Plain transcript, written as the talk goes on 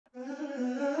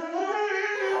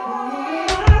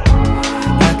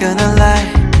gonna lie,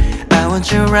 I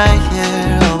want you right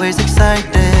here, always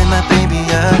excited, my baby,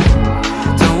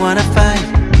 don't wanna fight,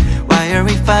 why are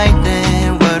we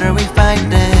fighting, what are we fighting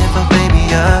for, baby,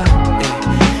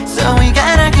 so we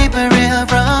gotta keep it real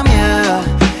from you.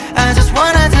 I just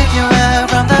wanna take you out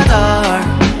from the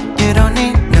door. You don't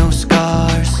need no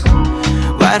scars,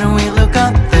 why don't we look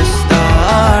up the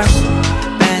stars?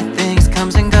 Bad things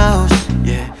comes and goes,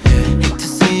 yeah. Hate to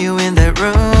see you in that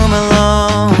room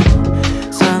alone.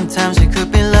 Sometimes we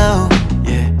could be low,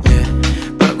 yeah,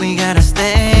 but we gotta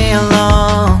stay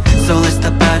alone. So let's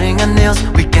stop biting our nails,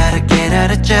 we gotta get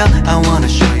out of jail. I wanna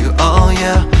show you all,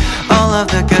 yeah, all of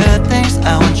the good things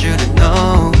I want you to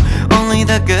know. Only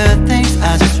the good things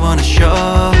I just wanna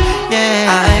show, yeah.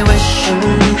 I wish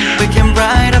we can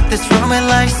bright up this room with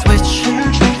light switch.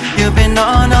 You've been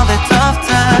on all the tough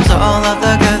times, all of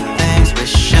the good things,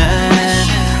 wishing,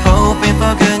 hoping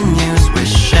for good news,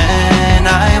 wishing.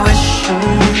 I wish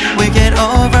we get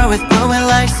over with blue and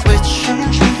light switch.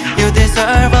 You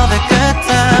deserve all the good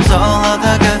times, all of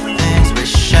the good things,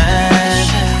 wishing,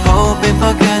 hoping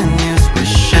for good news,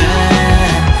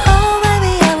 wishing. Oh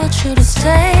baby, I want you to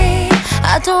stay.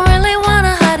 I don't really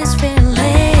wanna hide this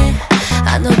feeling.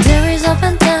 I know there is up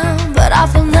and down, but I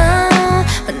feel numb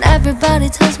when everybody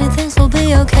tells me things will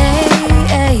be okay,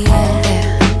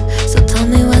 yeah. So tell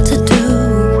me what to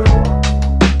do,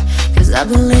 cause I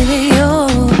believe in you.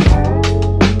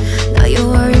 Now you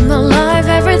are in my life,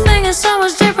 everything is so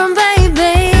much different,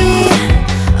 baby.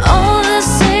 All the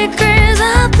secrets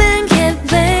I've been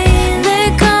keeping, they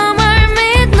come at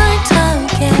midnight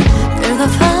talking. Through the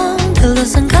phone till the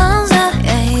sun comes out,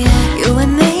 yeah. You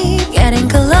and me getting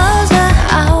closer.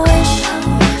 I wish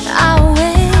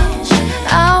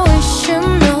you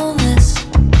know this.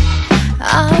 I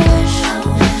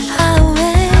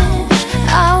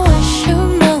wish you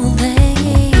know this.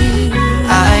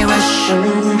 I wish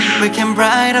we can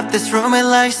bright up this room with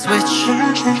light switch.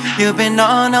 You've been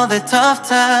on all the tough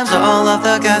times, all of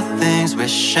the good things,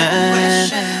 wishing,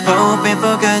 hoping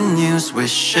for good news,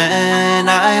 wishing.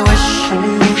 I wish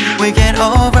we get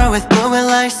over with blue and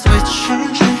light switch.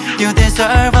 You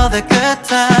deserve all the good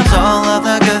times, all of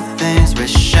the good things,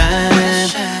 wishing,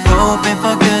 hoping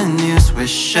for good news,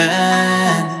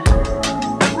 wishing.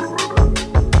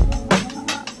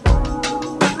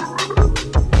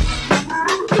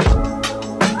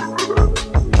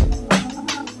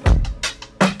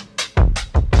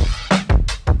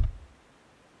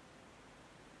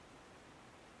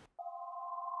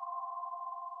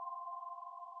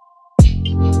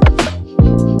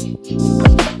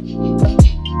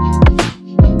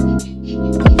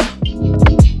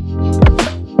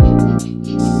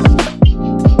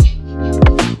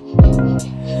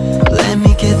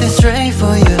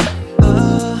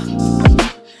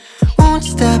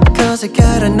 I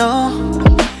gotta know,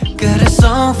 got a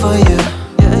song for you,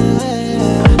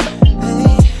 yeah.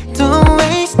 Hey, don't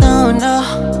waste no.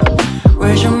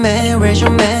 Where's your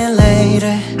man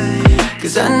lady?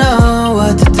 Cause I know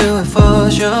what to do it for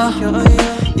sure.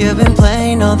 You've been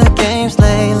playing all the games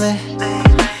lately.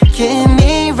 Keep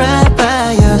me right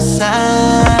by your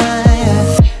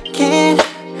side. Can't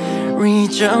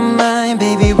read your mind,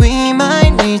 baby, we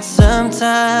might need some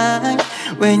time.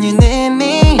 When you need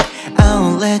me, I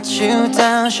won't let you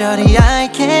down, shawty, I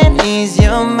can ease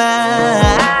your mind.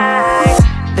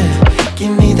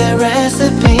 Give me that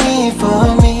recipe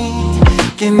for me.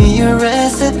 Give me your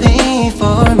recipe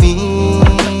for me.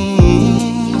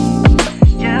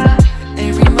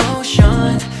 Every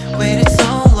motion, waited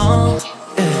so long.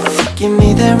 Give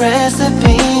me that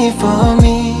recipe for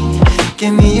me.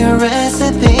 Give me your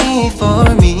recipe for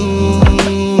me.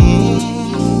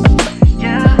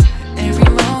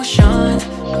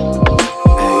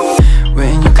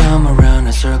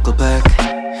 Circle back,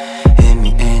 hit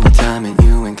me anytime and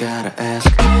you ain't gotta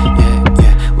ask.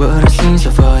 Yeah, what I've seen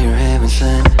so far you're heaven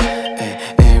sent.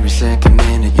 Every second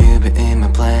minute you've been in my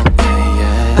plan.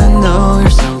 Yeah, I know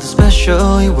you're something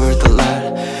special, you're worth a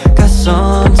lot. Got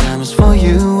some time for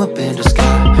you up in the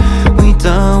sky. We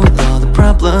done with all the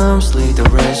problems, leave the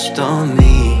rest on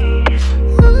me.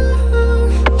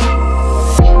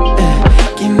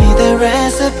 Give me the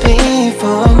recipe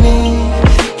for me.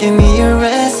 Give me your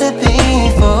recipe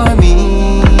for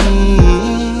me.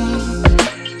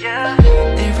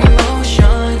 Every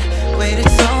motion, waited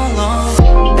so long.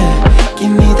 Give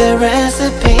me the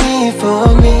recipe for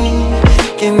me.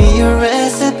 Give me your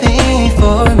recipe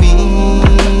for me.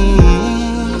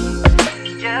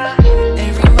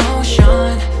 Every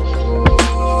motion.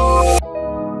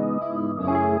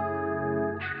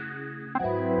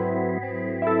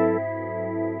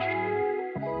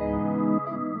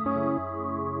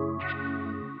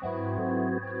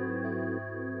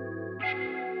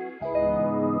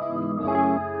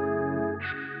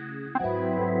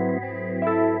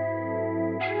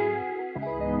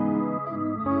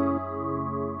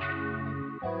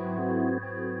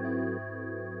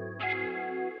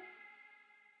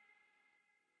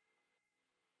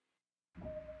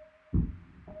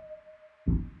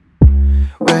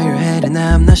 and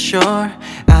I'm not sure.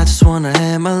 I just wanna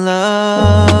have my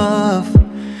love.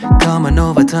 Coming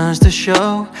over turns to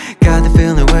show. Got the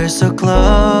feeling we're so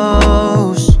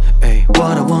close. Ay,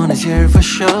 what I want is here for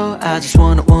sure. I just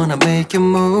wanna make you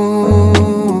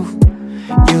move.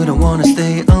 You don't wanna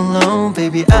stay alone,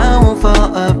 baby, I won't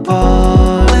fall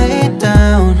apart. Lay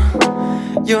down,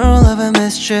 your love and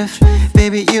mischief.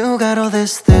 Baby, you got all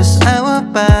this I will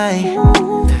buy.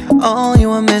 All you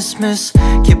want, miss.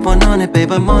 Keep on it,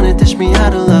 babe, I'm on it. Teach me how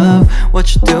to love.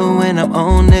 What you do when I'm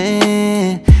on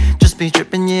it. Just be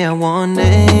dripping, yeah, I want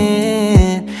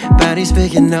it. Body's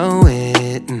big, you know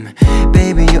it.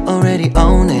 Baby, you already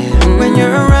own it. When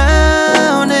you're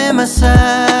around in my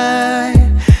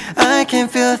side, I can't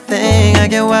feel a thing, I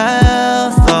get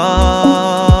wild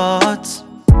thoughts.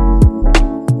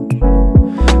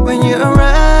 When you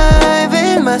arrive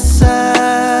in my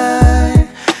side,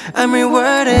 I'm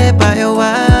rewarded by your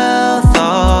wild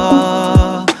thoughts.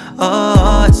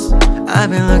 I've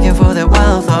been looking for that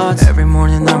wild thoughts. Every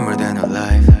morning I'm more than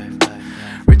alive.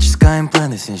 Richest guy in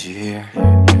planet since you're here.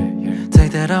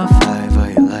 Take that off, how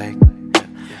you like.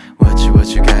 What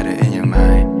you got it in your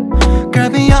mind. Girl,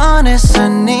 be honest, I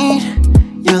need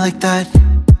you like that.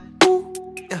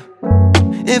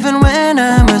 Even when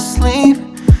I'm asleep,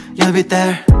 you'll be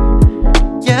there.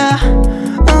 Yeah.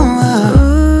 Ooh,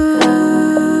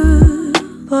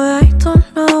 boy, I don't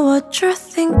know what you're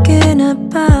thinking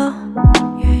about.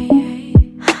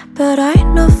 But I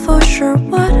know for sure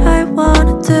what I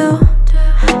wanna do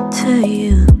to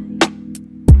you.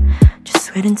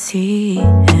 Just wait and see,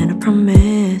 and I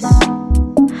promise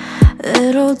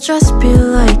it'll just be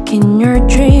like in your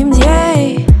dreams,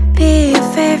 yeah. Be your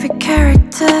favorite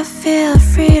character, feel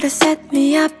free to set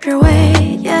me up your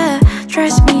way, yeah.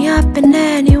 Dress me up in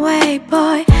any way,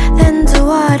 boy, then do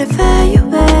whatever you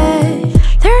wish.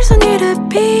 There's no need to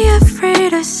be afraid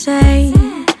to say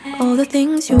all the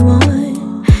things you want.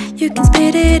 You can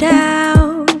spit it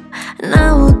out, and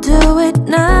I will do it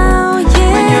now,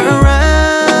 yeah. When you're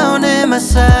around in my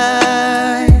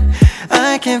side,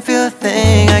 I can't feel a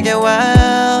thing, I get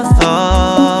wild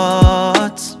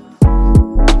thoughts.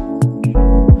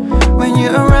 When you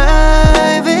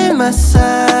arrive in my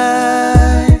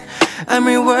side, I'm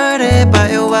rewarded by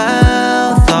your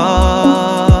wild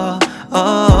thoughts.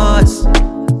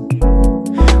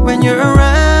 When you're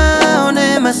around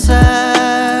in my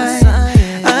side,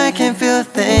 I can't feel a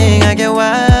thing, I get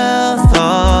wild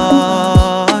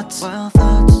thoughts.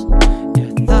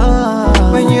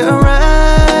 When you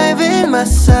arrive in my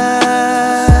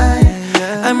side,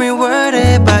 I'm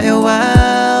rewarded by your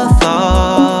wild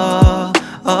thoughts.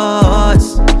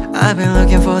 I've been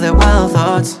looking for that wild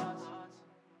thoughts.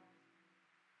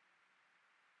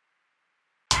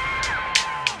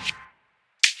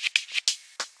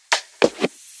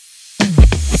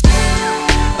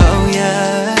 Oh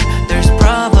yeah, there's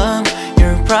problem,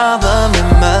 you're a problem in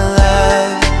my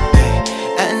life.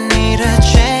 I need a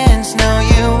chance, now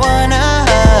you wanna.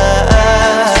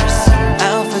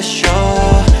 Out for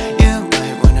sure, you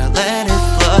might wanna let it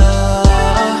flow.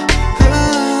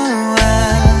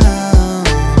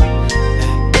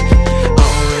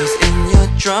 Always in your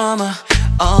drama,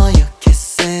 all your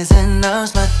kisses and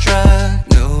hugs my drug.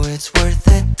 Know it's worth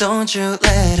it, don't you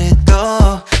let it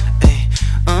go.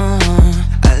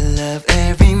 I love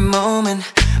every moment,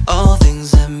 all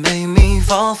things that made me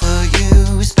fall for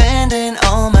you. Spending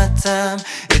all my time,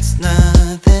 it's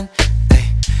nothing.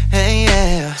 Hey,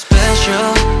 yeah,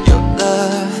 special, your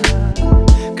love.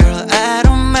 Girl, I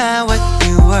don't mind what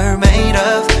you were made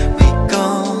of. We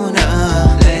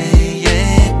gonna lay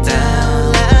it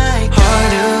down like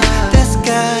hard to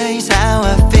disguise how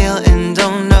I feel and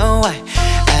don't know why.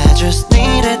 I just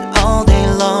need it all day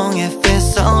long if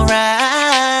it's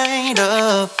alright.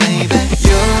 Oh baby,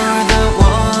 you're the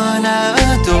one I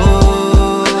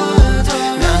adore.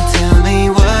 Now tell me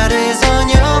what is on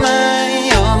your mind,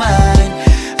 your mind.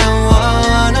 I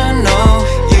wanna know,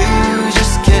 you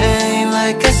just came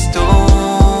like a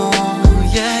storm.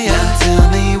 Yeah, yeah. Now tell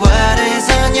me what is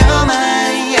on your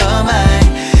mind,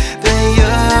 babe,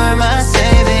 you're my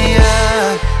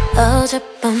savior.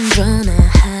 어젯밤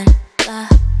전화할까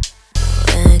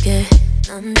너에게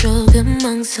난 조금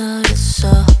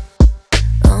망설였어.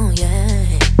 Oh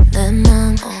yeah, 내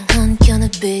맘 한켠에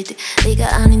비디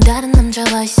네가 아닌 다른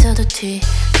남자와 있어도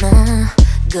티나.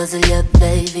 거슬려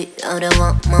baby,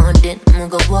 어려워 머린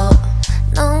무거워.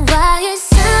 너와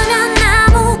있으면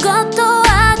아무것도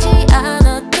하지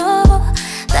않아도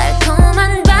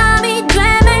달콤한 밤이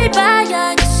돼 매일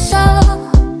봐야겠어.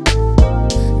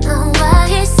 너와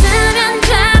있으면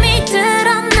잠이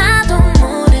들어 나도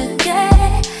모르게.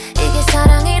 이게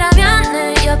사랑이라면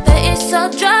내 옆에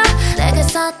있어줘.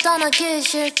 내게서 떠나기 하기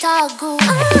싫다고.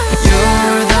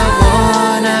 You're the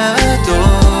one I adore.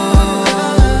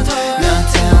 Now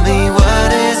tell me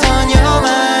what is on your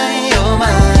mind, your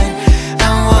mind. I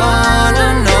wanna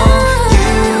know.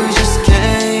 You just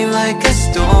came like a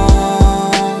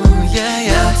storm. Yeah,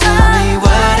 yeah. Tell me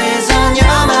what is on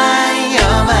your mind,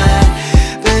 your mind.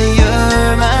 But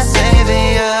you're my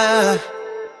savior.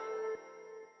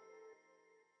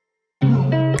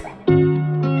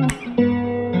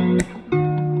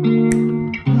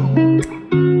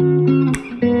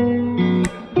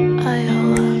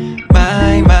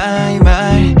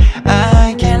 My,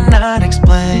 I cannot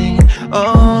explain.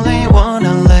 Only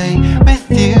wanna lay with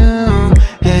you.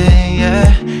 Hey,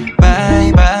 yeah.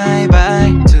 Bye, bye,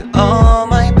 bye to all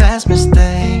my past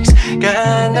mistakes.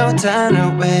 Got no time to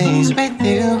waste with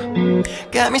you.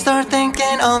 Got me start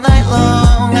thinking all night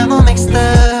long. I'm all mixed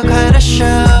up, quite a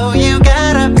show. You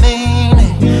got a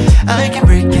meaning, I can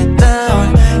break it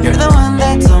down. You're the one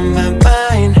that's on my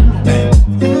mind.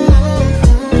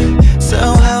 So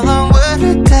how long would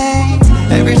it take?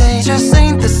 Every day just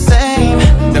ain't the same.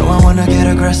 No, I wanna get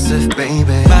aggressive,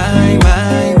 baby. My,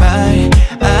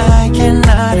 I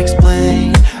cannot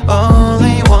explain.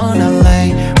 Only wanna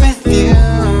lay with you.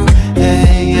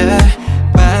 Hey, yeah.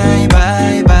 Bye,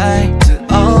 bye, bye to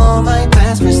all my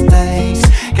past mistakes.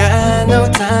 Got no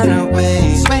time to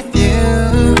waste with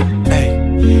you. Hey,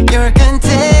 you're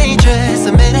contagious,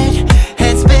 admit it.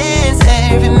 Head spins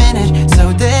every minute,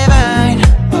 so divine.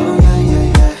 Oh yeah, yeah,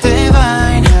 yeah.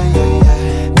 Divine. Yeah, yeah,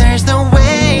 yeah. There's no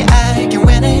way I can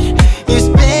win it. You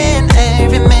spin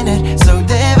every minute, so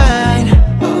divine.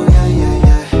 Oh yeah, yeah,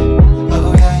 yeah.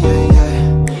 Oh yeah, yeah,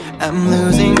 yeah. I'm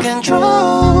losing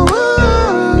control.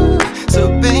 So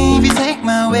baby, take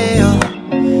my wheel.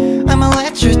 I'ma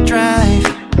let you drive.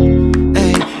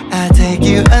 Hey, I take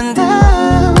you under.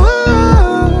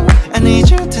 I need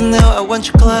you to know I want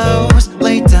you close.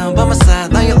 Lay down by my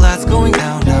side, now your light's going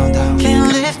down, down, down.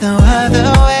 Can't live no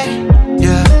other way.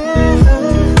 Yeah,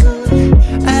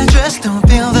 I just don't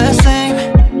feel the same.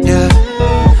 Yeah,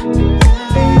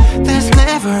 this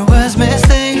never was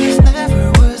mistakes.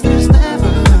 Never was, there's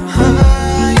never.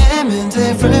 I am in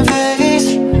different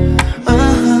phase.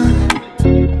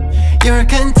 You're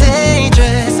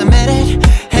contagious, admit it.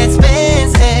 Head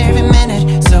spins every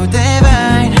minute, so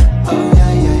divine. Oh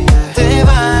yeah, yeah, yeah.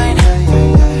 Divine. Yeah, yeah,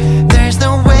 yeah. There's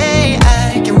no way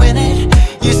I can win it.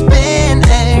 You spin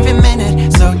every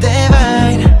minute, so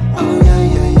divine. Oh yeah,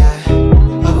 yeah, yeah.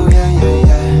 Oh yeah, yeah,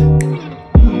 yeah.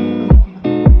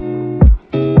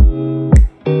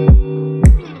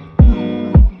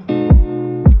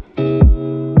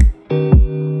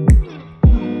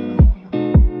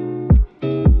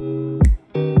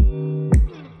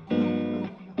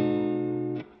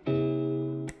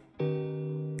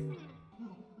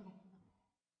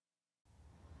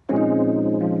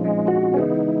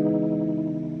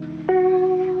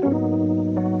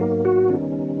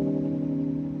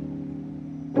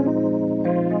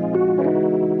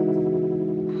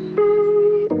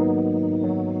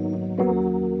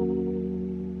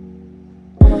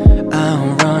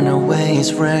 I'll run away,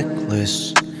 it's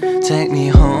reckless. Take me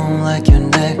home like your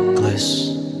necklace.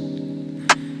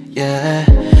 Yeah,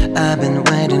 I've been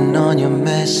waiting on your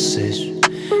message.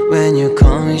 When you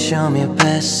call me, show me a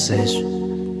passage.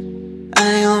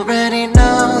 I already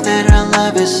know that our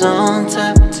love is on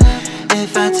top.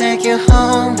 If I take you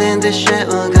home, then this shit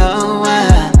will go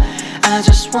wild. I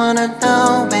just wanna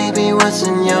know, baby, what's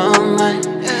in your mind.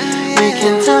 We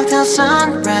can talk till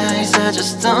sunrise, I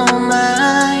just don't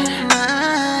mind.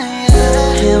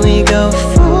 Can we go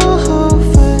full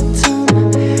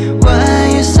overtime?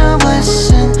 Why you so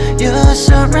blessing? You're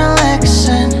so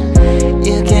relaxing.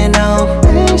 You can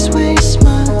always waste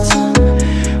my time.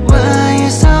 Why you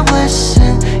so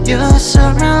blessing? You're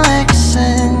so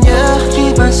relaxing. You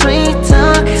keep on sweet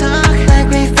talk, like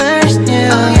we first knew.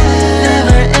 Oh yeah,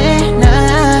 never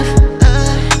enough.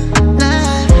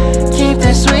 Keep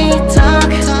that sweet talk,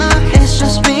 it's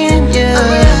just me and you.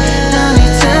 No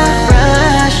need to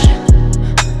rush.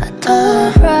 I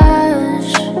don't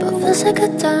rush, but feels like a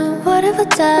done. What have I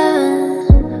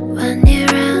done? When you're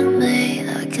around me,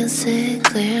 I can see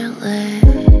clearly.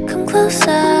 Come closer,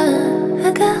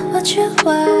 I got what you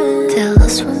want. Tell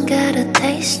us when gotta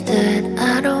taste it.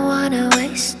 I don't wanna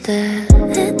waste it.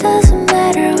 It doesn't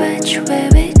matter which way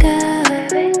we go.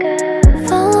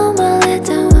 Follow my lead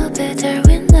and we'll be there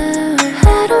we know.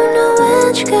 I don't know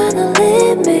when you're gonna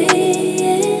leave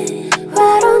me.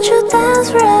 Why don't you dance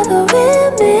forever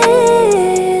with me?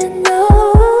 No.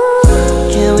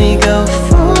 Can we go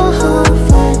full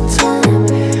overtime?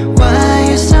 Why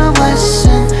you so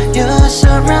blessing? You're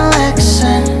so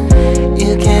relaxing.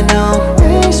 You can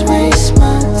always waste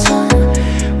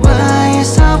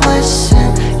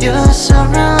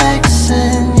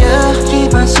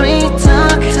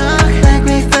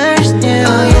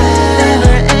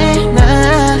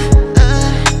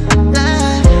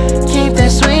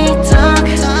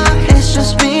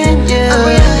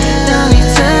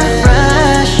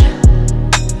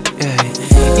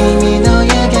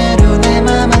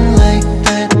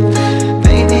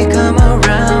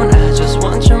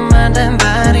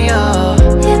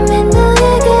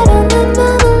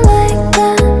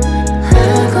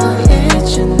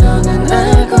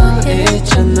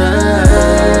있잖아.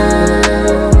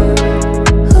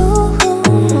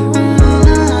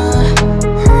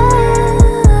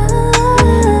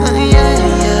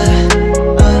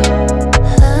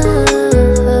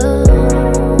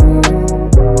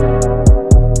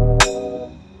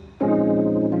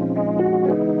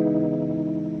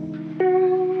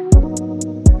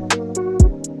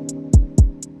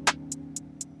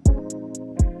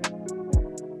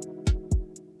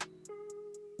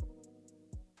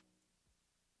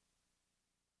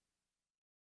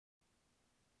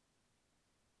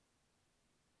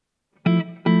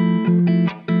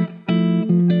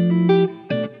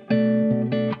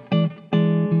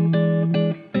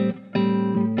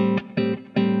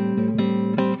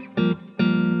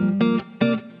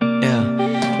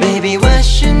 Baby,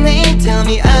 what you need? Tell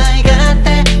me I got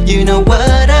that. You know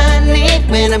what I need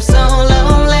when I'm so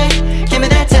lonely. Give me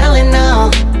that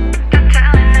Tylenol.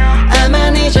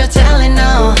 I'ma need your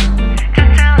Tylenol.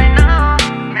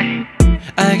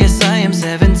 I guess I am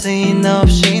 17. 너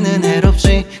없이는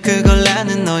해롭지. 그걸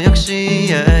아는 너 역시.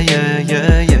 Yeah, yeah,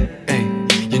 yeah, yeah. Hey,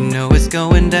 you know it's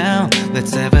going down.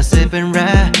 Let's have a sip and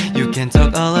ride. You can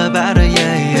talk all about it,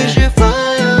 yeah, yeah. We should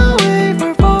fly away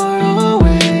for far away.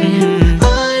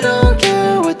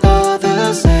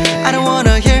 I don't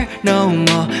wanna hear no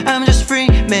more. I'm just free,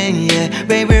 man, yeah.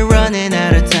 Baby, we're running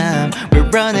out of time. We're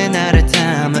running out of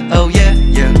time. Oh yeah,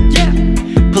 yeah, yeah.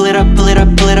 Pull it up, pull it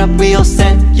up, pull it up. We all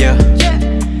set, yeah.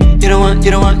 You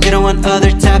don't want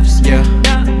other taps, yeah.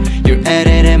 You're at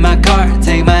it in my car.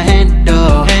 Take my hand,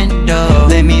 oh.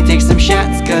 Let me take some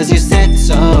shots, cause you said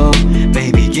so.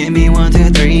 Baby, give me 1, 2,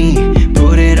 3.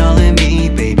 Put it all in me,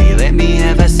 baby. Let me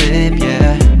have a sip,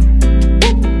 yeah.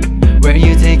 Where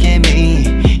you taking me?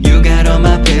 You got all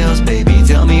my pills, baby.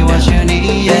 Tell me what you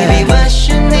need, yeah. Baby, what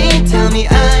you need? Tell me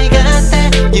I got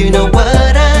that. You know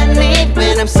what I need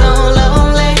when I'm so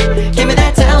lonely. Give me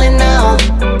that Tylenol.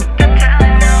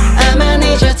 I'ma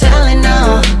need your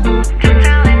Tylenol.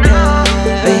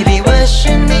 Baby, what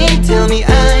you need? Tell me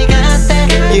I got that.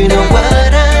 You know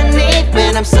what I need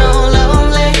when I'm so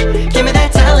lonely. Give me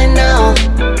that Tylenol.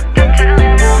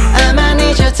 I'ma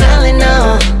need your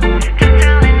Tylenol.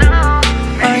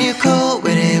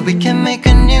 We can make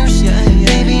a news, yeah, yeah.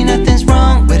 Baby, nothing's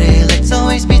wrong with it. Let's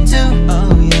always be two.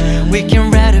 Oh, yeah. We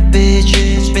can ride a bitch,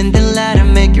 spin the ladder,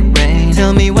 make it rain.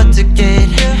 Tell me what to get,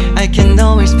 I can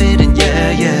always fit in,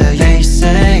 yeah, yeah, yeah. They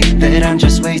say that I'm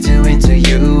just way too into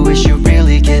you. Wish you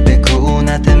really kept it cool,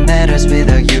 nothing matters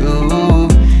without you.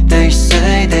 They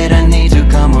say that I need to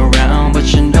come around,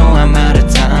 but you know I'm out of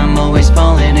time, always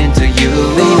falling into you.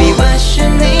 Baby, what you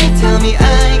need? Tell me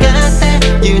I got that.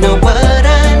 You know what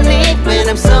I need when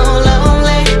I'm so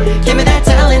lonely. Give me that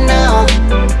Tylenol.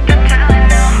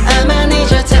 I'ma need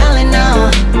your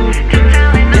Tylenol.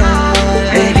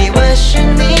 Yeah. Baby, what you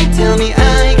need? Tell me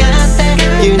I got that.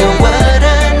 You know what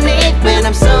I need when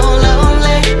I'm so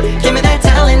lonely. Give me that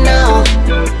Tylenol.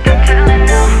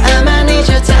 I'ma need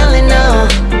your Tylenol.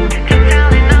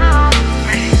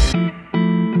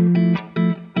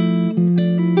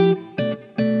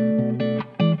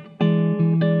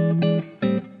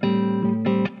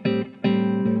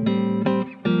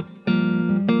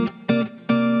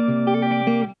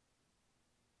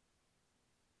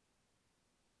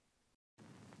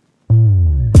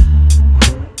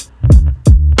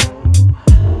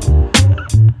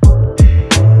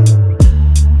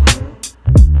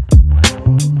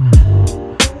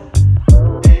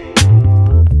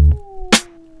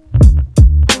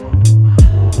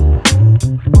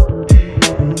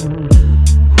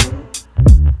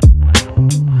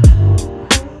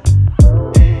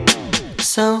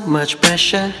 So much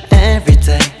pressure every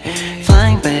day,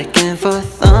 flying back and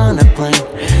forth on a plane.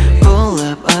 Pull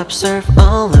up, observe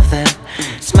all of them,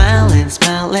 smiling,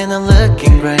 smiling, I'm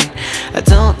looking great. I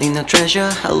don't need no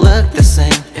treasure, I look the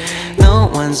same.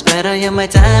 No one's better, you're my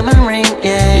diamond ring,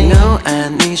 yeah. You know I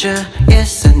need you,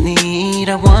 yes I need.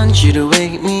 I want you to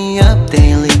wake me up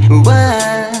daily.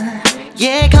 What?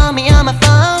 Yeah, call me on my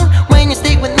phone when you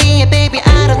stick with me, baby,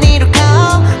 I don't need a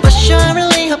call. But sure, I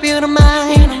really hope you don't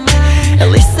mind. At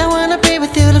least I wanna be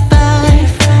with you till 5.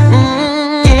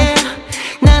 Yeah,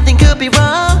 nothing could be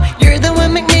wrong. You're the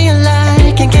one make me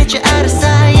alive. Can't get you out of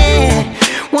sight, yeah.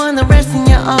 Wanna rest in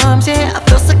your arms, yeah. I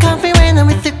feel so comfy when I'm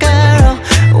with you, girl.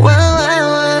 Whoa, whoa,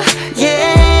 whoa.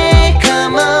 Yeah,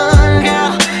 come on,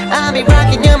 girl. I'll be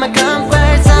rocking you my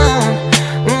comfort zone.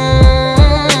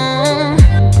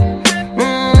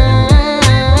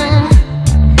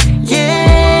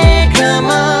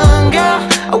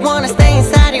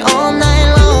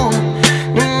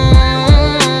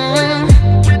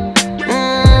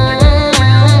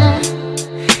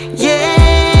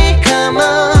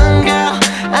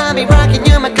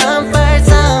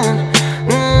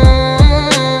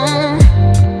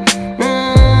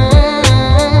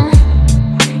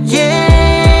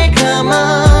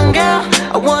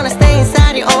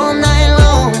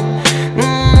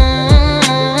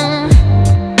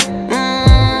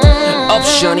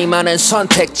 많은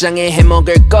선택장애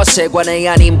해먹을 것에 관해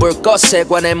아닌 볼 것에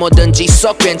관해 뭐든지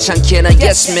썩 괜찮게 나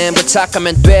yes man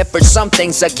부탁하면 돼 for some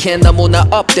things I can 너무나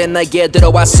업돼 나에게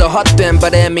들어왔어 헛된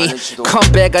바람이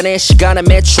컴백안에 시간을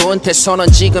매춘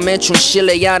대선은 지금에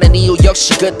충실해야 하는 이유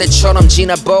역시 그때처럼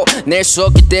지나보 낼 수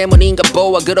없기 때문인가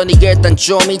보아 그러니 일단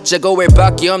좀 잊자고 할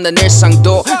밖에 없는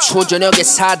일상도 초저녁에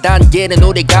 4단계는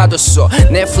우리 가뒀어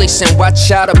넷플릭스 앤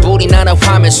왓챠로 불이 나는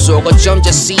화면 속 어쩜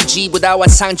CG보다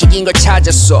환상적인 걸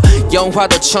찾았어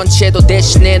영화도 전체도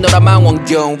대신에 너라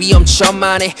망원경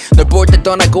위험천만해 널 볼 때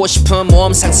떠나고 싶은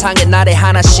모험 상상의 날에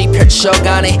하나씩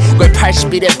펼쳐가네 걸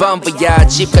 81의 범브야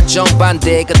집과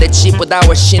정반대 근데 집보다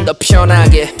훨씬 더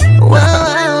편하게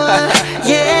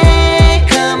Yeah,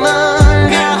 come on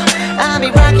girl I'll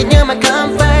be rocking you my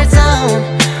comfort zone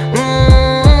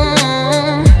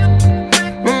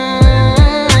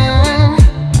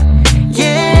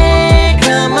Yeah,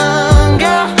 come on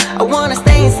girl I wanna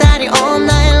stay inside you all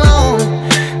night long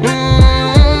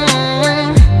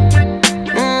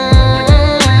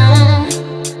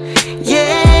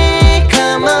Yeah,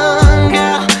 come on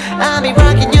girl I'll be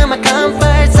rocking you my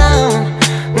comfort zone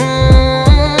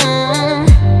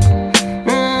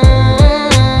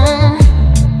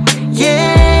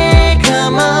Yeah,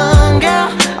 come on girl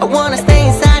I wanna stay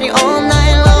inside you all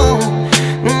night long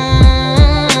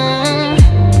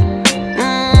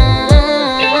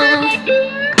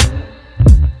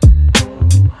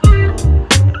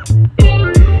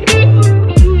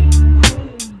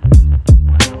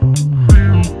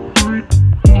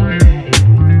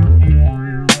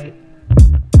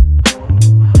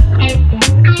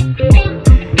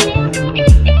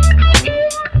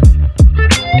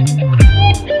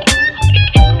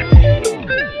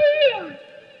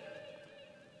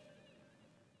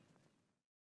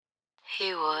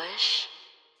He was.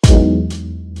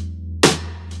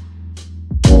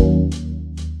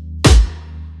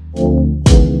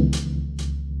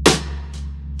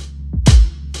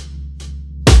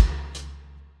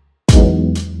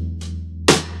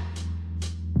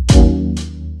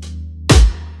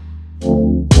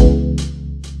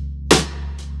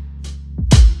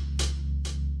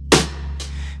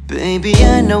 Baby,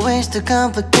 I know it's too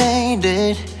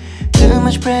complicated. Too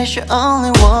much pressure,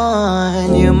 only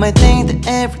one. You might think that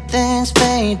everything's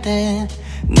fading.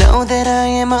 Know that I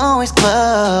am always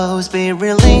close. Be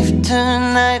relieved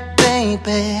tonight,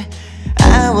 baby.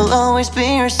 I will always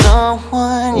be your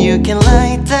someone. You can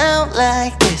lie down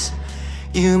like this.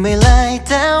 You may lie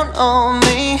down on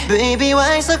me. Baby,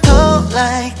 why so cold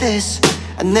like this?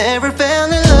 I never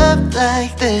fell in love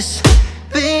like this.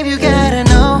 Baby, you gotta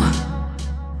know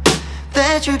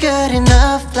that you're good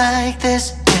enough like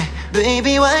this. Yeah.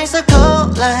 Baby, why so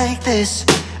cold like this?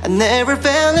 I never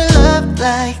fell in love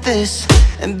like this.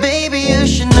 And baby, you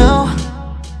should know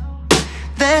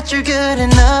that you're good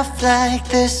enough like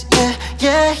this. Yeah,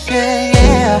 yeah, yeah,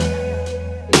 yeah.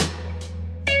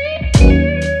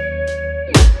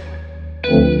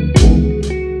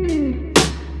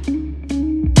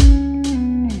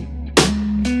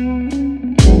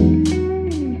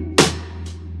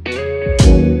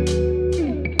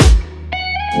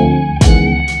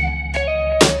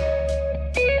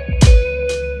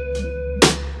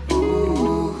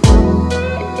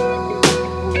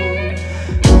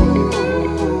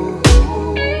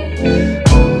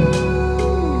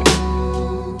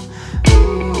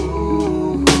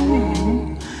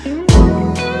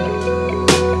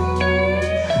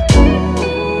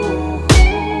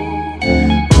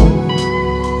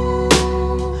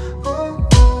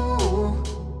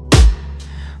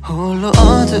 홀로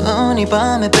어두운 이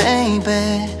밤에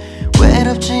baby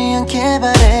외롭지 않게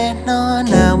바래 너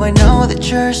Now I know that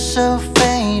you're so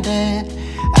faded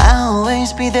I'll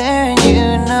always be there and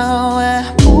you know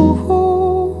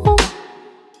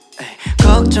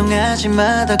걱정하지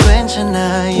마 다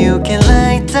괜찮아 You can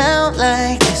lie down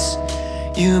like this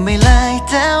You may lie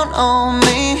down on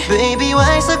me Baby,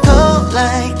 why so cold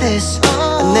like this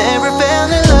I never fell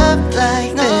in love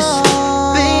like this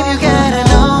Baby, you gotta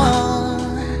know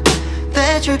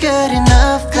that you're good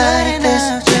enough like this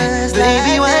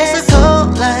Baby, why so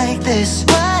cold like this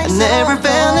I never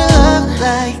fell in love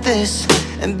like this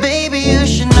And baby, you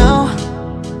should know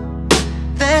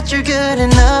that you're good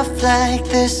enough like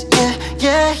this Yeah,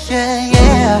 yeah, yeah,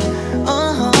 yeah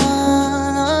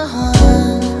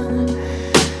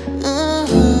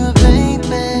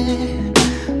baby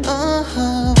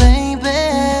baby,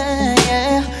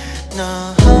 yeah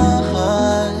No,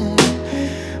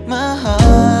 my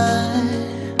heart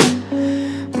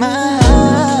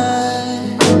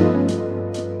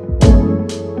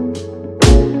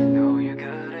know you're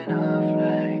good enough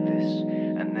like this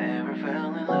I never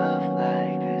fell in love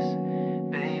like this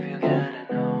Baby, you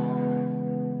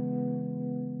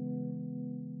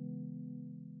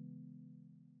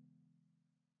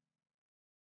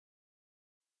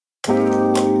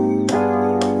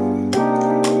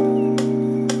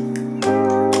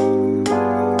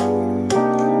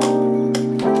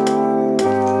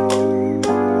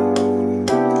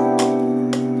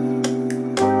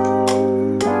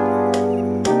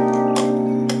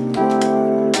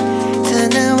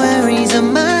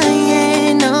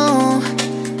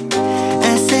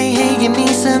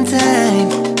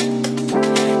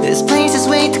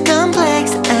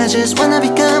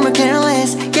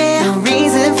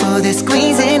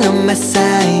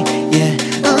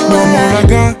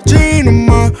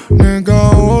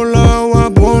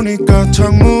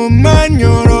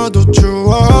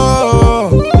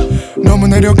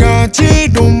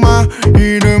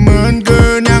난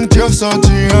그냥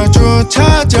튀었었지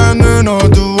주차장은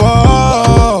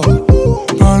어두워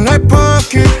벌레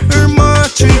바퀴를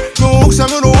마치고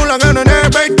옥상으로 올라가는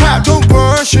엘리베이터 Don't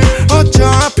rush it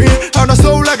어차피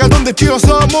알아서 올라가던데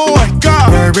튀어서 뭐할까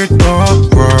Baby don't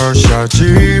rush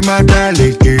하지마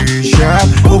달리기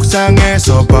샵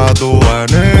옥상에서 봐도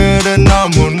하늘은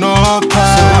너무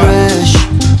높아 So rush,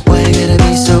 why you gotta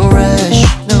be so rush?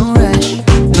 No rush,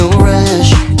 no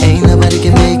rush, ain't nobody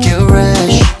can make you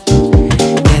rush.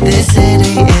 Yeah, this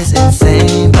city is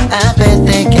insane, but I bet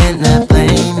they cannot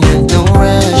blame you. No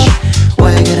rush,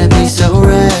 why you gotta be so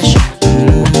rush?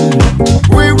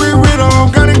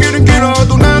 위로 가는 길은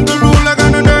길어도 난 덜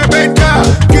올라가는 엘리베이터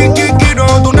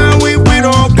길어도 난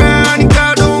위로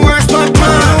가니까 don't waste my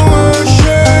time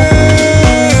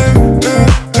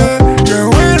Yeah,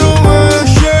 we don't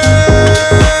rush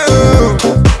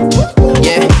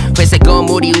Yeah, 회색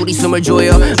건물이 우리 숨을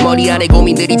조여 머리 안에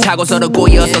고민들이 차고 서로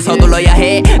꼬여서 서둘러야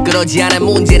해 그러지 않은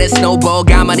문제는 스노우볼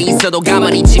가만히 있어도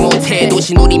가만히 있지 못해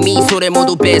도시 우리 미소를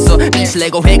모두 뺏어 빛을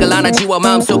내고 획을 하나 지워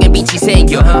마음속엔 빛이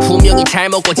생겨 분명히 잘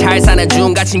먹고 잘 사는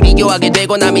중 같이 비교하게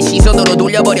되고 남의 시선으로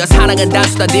돌려버려 사랑은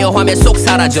단수다 되어 화면 속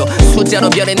사라져 숫자로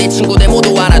별의 내 친구들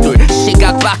모두 하나둘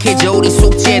시각박해져 우리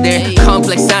숙제들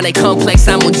컴플렉스 안에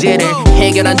컴플렉스한 문제를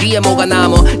해결한 뒤에 뭐가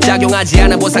남어 작용하지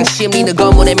않은 보상 심리는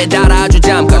건물에 매달아 아주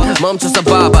잠깐 멈춰서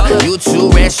봐봐 You too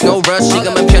rash no rush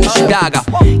지금은 편히 쉬다가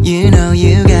You know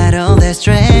you got all that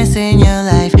stress in your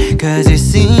life Cause it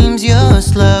seems you're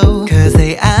slow Cause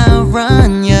they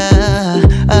outrun you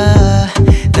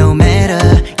No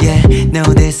matter, yeah No,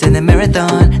 this ain't a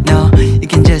marathon No, you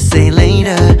can just say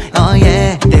later Oh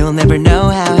yeah, they will never know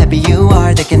how happy you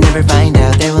are They can never find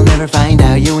out, they will never find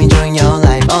out You enjoying your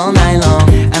life all night long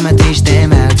I'ma teach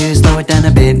them how to slow it down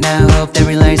a bit Now hope they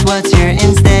realize what's here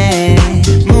instead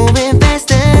Moving fast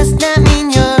does not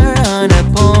mean you're on a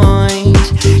point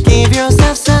Give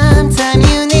yourself some time,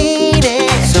 you need it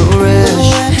So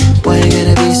rush, why you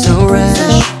gotta be so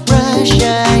rush? Rush,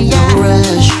 yeah, yeah. No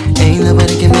rush, ain't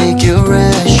nobody can make you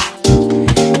rush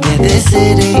Yeah, this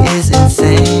city is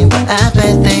insane But I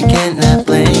bet they cannot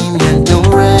blame you No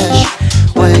rush,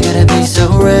 why you gotta be so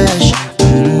rush?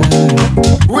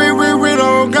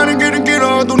 위로 가는 길은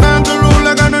길어도 난 덜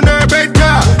올라가는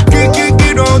엘리베이터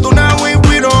길어도 난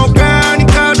위로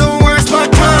가니까 don't waste my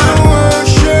time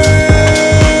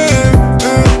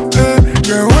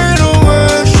Yeah, we don't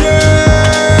rush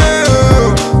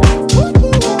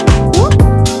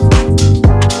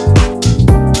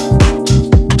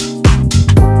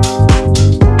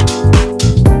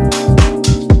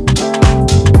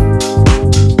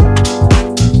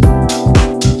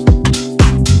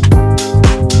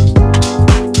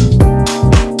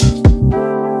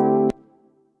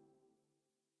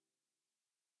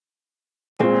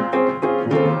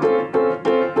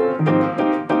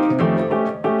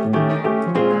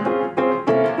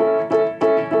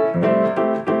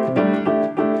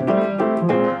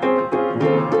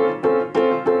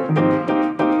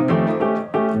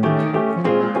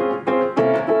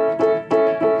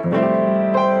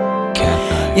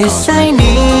Yes, I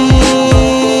need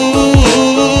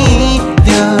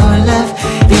your love.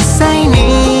 Yes, I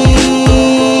need.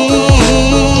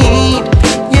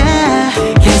 Yeah,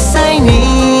 yes, I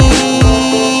need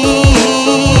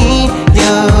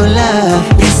your love.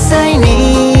 Yes, I need.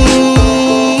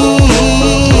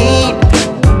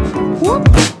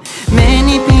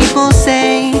 Many people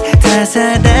say 다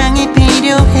사랑이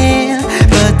필요해,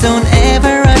 but don't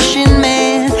ever rush in,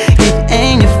 man. It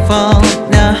ain't your fault,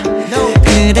 no.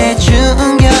 그래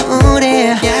추운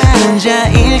겨울에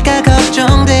혼자일까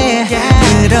걱정돼.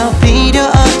 그럴 필요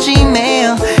없지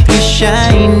매일 You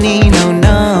shiny no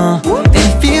no.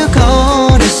 If you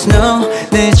cold as snow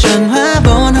내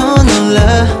전화번호 눌러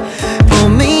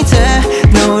봄이 돼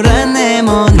노란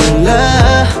네모 눌러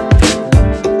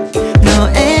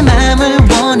너의 맘을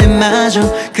원해 마저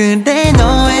그래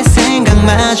너의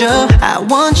생각마저 I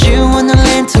want you on the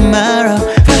land tomorrow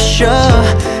For sure,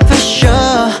 for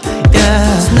sure.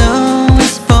 Yeah. Snow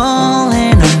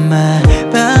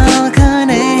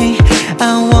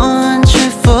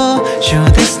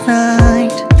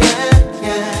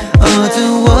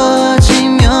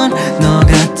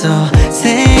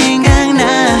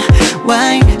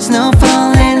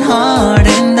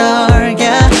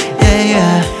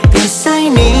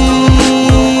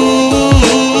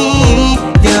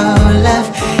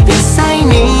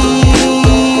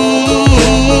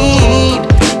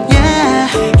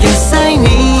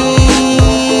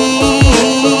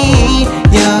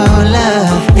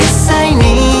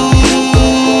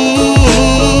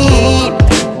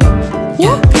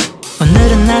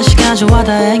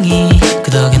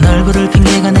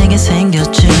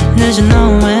늦은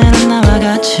오후에는 나와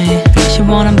같이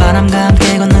시원한 바람과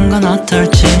함께 걷는 건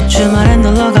어떨지 주말엔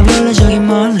놀러가 볼래 저기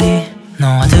멀리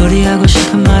너와 둘이 하고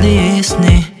싶은 말이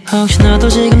있으니 혹시 너도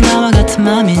지금 나와 같은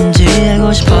맘인지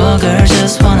알고 싶어 girl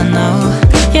just wanna know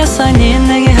Yes I need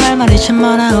내게 할 말이 참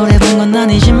많아 오래 본 건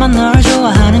아니지만 널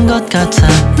좋아하는 것 같아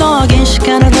너와 긴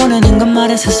시간을 보내는 건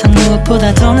말야 세상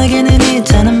무엇보다 더 내게는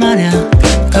있다는 말야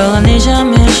Girl I need you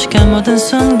몇 시간 모든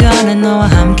순간에 너와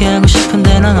함께 하고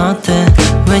싶은데 넌 어때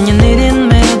When you need it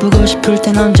매일 보고 싶을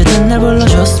땐 언제든 날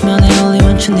불러줬으면 I only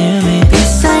want you near me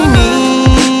Yes I need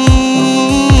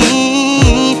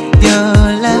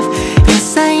your love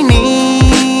Yes I need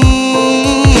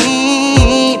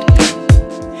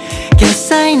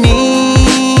Yes I need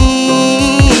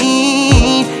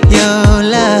your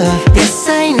love Yes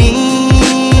I need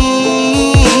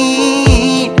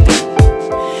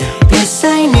Yes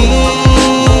I need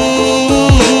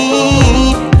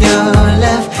your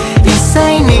love Yes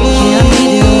I need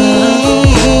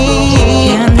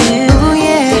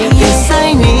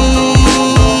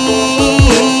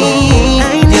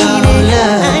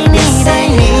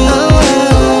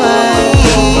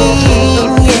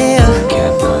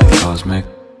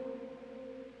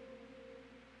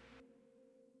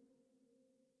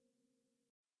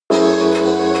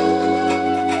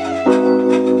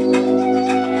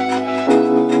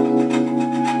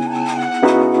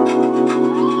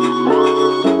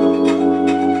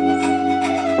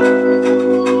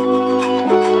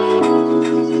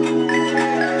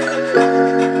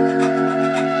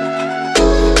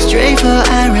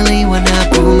I really wanna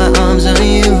put my arms on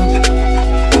you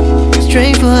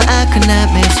Straight for I could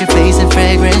not miss your face and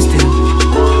fragrance too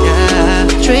Yeah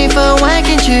Straight for why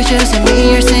can't you just send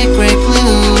me your secret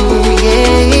clue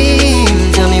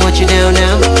Yeah Tell me what you do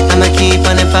now I'ma keep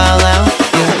on and follow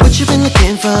Yeah What you been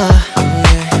looking for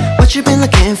What you been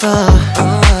looking for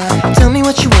Tell me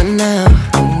what you want now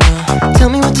Tell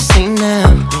me what to say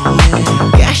now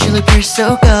Gosh you look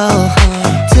so cold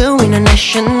Too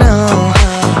international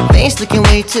Face looking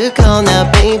way too cold now,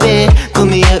 baby Pull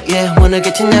me up, yeah, wanna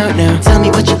get to know now Tell me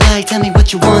what you like, tell me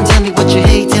what you want Tell me what you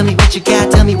hate, tell me what you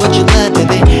got Tell me what you love,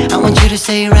 baby I want you to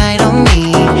say right on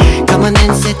me Come on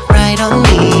and sit right on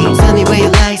me Tell me where you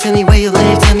like, tell me where you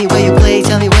live Tell me where you play,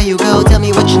 tell me where you go Tell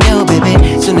me what you know,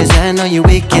 baby Soon as I know you,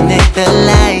 we can hit the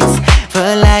lights For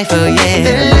life, oh yeah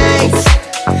The lights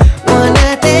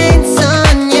Wanna dance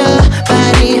on your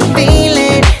body, feel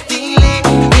it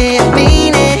Yeah, I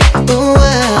mean it Ooh,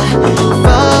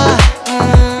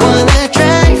 wanna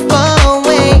drive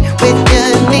away with you,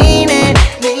 mean it,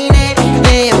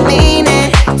 yeah, I mean it.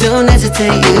 Don't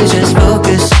hesitate, you just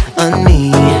focus on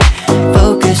me,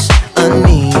 focus on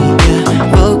me,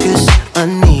 yeah. Focus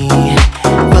on me,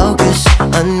 focus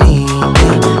on me, yeah.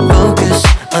 Focus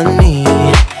on me,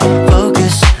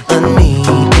 focus on me,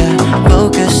 yeah.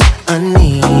 Focus on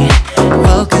me,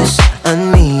 focus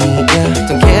on me, yeah.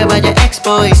 Don't care about your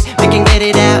ex-boys, we can get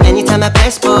it out anytime I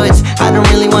pass boys. I don't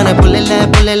really wanna pull it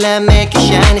up, make it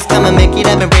shine. It's come and make it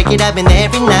up and break it up and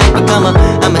every night. But come on,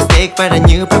 I'ma stick for the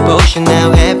new proportion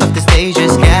now. Half of the stage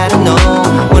just gotta know.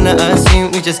 Wanna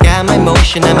assume we just got my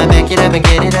motion. I'ma back it up and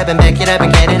get it up and back it up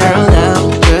and get it all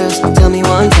out. Just tell me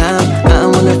one time, I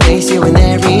wanna face you in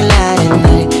every light and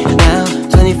night. Now,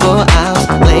 24 hours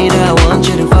later, I want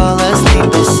you to fall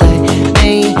asleep beside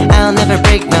me. I'll never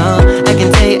break, no. I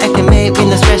can take, I can make me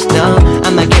no stress, no.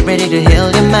 I'ma get ready to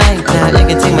heal your mind. Now you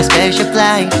can take my special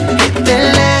flight. Hit the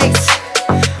lights.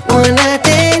 Wanna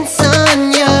dance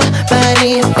on your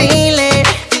body, feel it,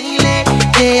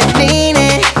 yeah, I mean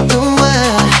it. Ooh,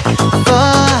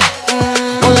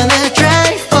 wanna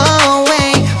drive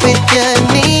away with your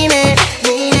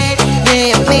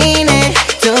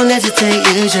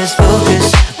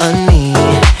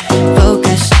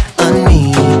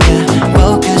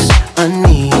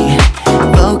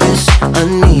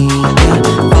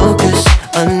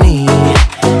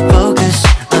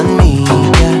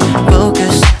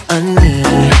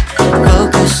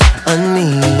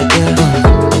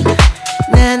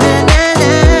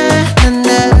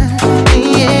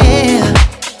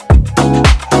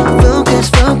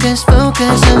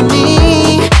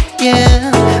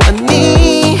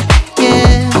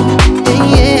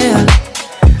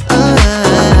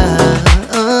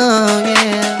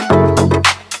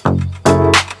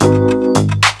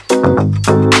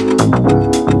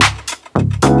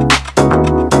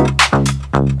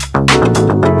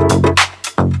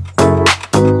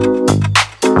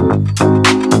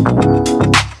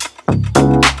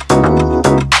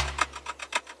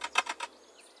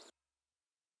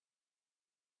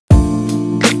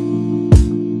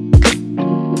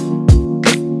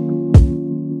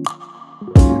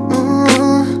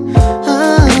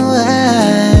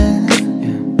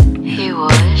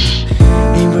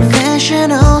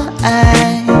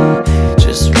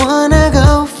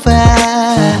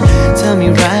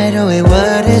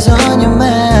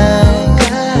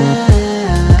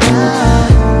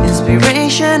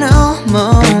inspirational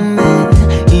moment,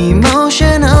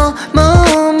 emotional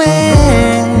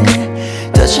moment,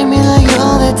 touching me like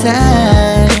all the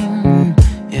time.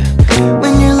 Yeah.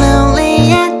 When you're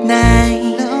lonely at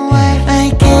night,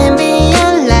 I can be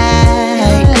your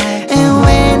light, and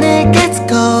when it gets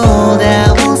cold,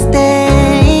 I won't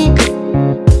stay.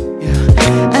 Yeah.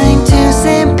 I'm too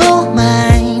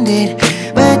simple-minded,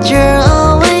 but you're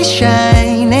always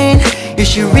shining. You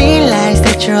should realize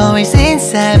that you're always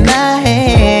inside my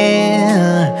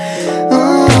head.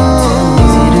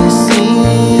 Easy to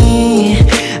see,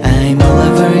 I'm all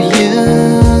over you.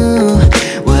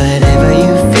 Whatever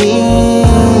you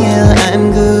feel, I'm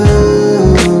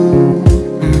good.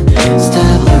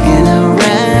 Stop looking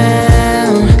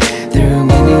around through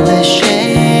meaningless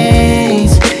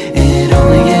shades. It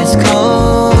only gets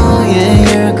cold, yeah,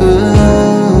 you're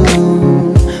good.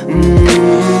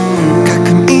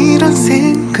 가끔 이런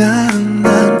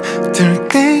생각만 들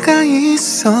때가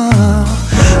있어.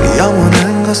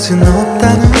 영원한 것은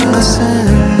없다는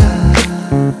것을